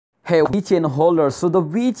Hey Vechain holders, so the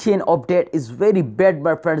Vechain update is very bad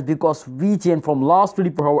my friends, because Vechain from last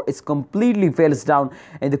 24 hours is completely fails down,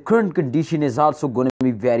 and the current condition is also going to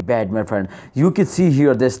be very bad my friend. You can see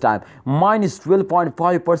here this time minus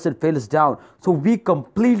 12.5% fails down. So we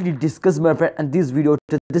completely discuss my friend in this video.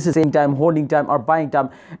 This is same time, holding time or buying time,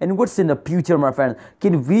 and what's in the future my friend.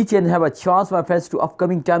 Can Vechain have a chance my friends to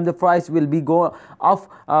upcoming time the price will be go off,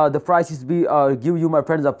 the prices be give you my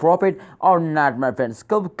friends a profit or not my friends.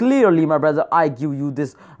 Clearly my brother, I give you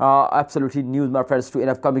this absolutely news my friends, to in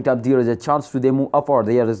upcoming time there is a chance to they move up or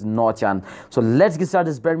there is no chance. So let's get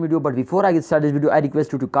started this brand video. But before I get started this video, I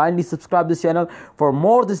request you to kindly subscribe this channel for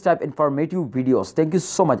more this type informative videos. Thank you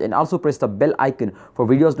so much, and also press the bell icon for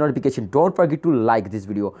videos notification. Don't forget to like this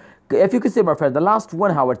video. If you can see my friend, the last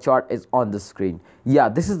 1 hour chart is on the screen. Yeah,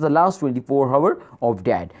 this is the last 24 hour of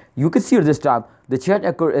that. You can see this time the chart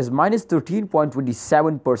occur is minus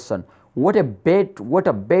 13.27%. What a bet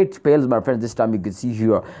fails my friend. This time you can see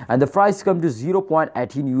here, and the price come to 0.18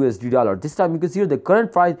 USD dollar. This time you can see here the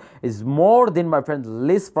current price is more than my friends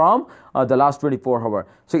less from the last 24 hour.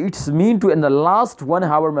 So it's mean to in the last 1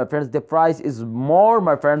 hour my friends, the price is more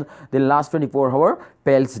my friends than last 24 hour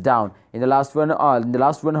fails down. In the last one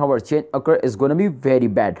hour change occur is going to be very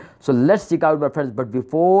bad. So let's check out my friends. But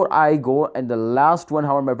before I go in the last 1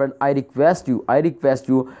 hour my friend, I request you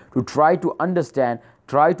to try to understand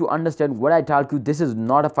what I tell you. This is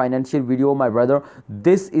not a financial video my brother.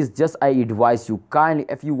 This is just I advise you kindly,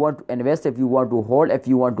 if you want to invest, if you want to hold, if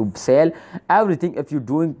you want to sell, everything if you're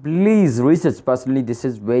doing, please research personally. This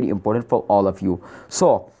is very important for all of you.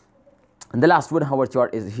 So the last 1 hour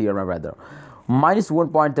chart is here my brother. Minus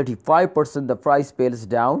 1.35% the price fails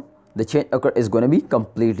down. The change occur is going to be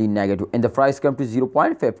completely negative, and the price come to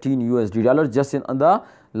 0.15 USD dollar just in on the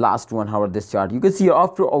last 1 hour. This chart you can see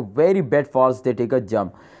after a very bad falls they take a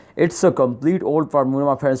jump. It's a complete old formula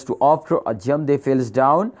my friends, to after a jump they fails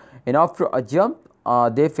down, and after a jump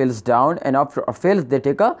they fails down, and after a fails they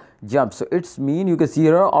take a jump. So it's mean you can see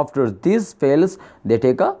here after this fails they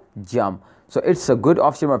take a jump. So it's a good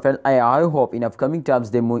option my friend. I hope in upcoming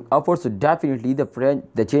times they move upwards. So definitely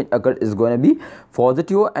the change occur is going to be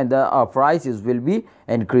positive, and the prices will be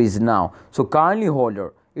increased now. So kindly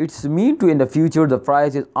holder, it's mean to in the future the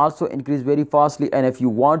price is also increase very fastly. And if you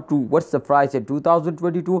want to what's the price in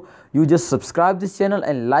 2022, you just subscribe this channel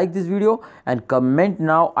and like this video and comment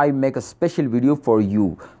now. I make a special video for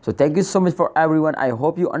you. So thank you so much for everyone. I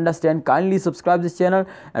hope you understand. Kindly subscribe this channel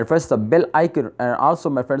and press the bell icon, and also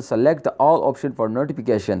my friends select the all option for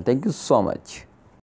notification. Thank you so much.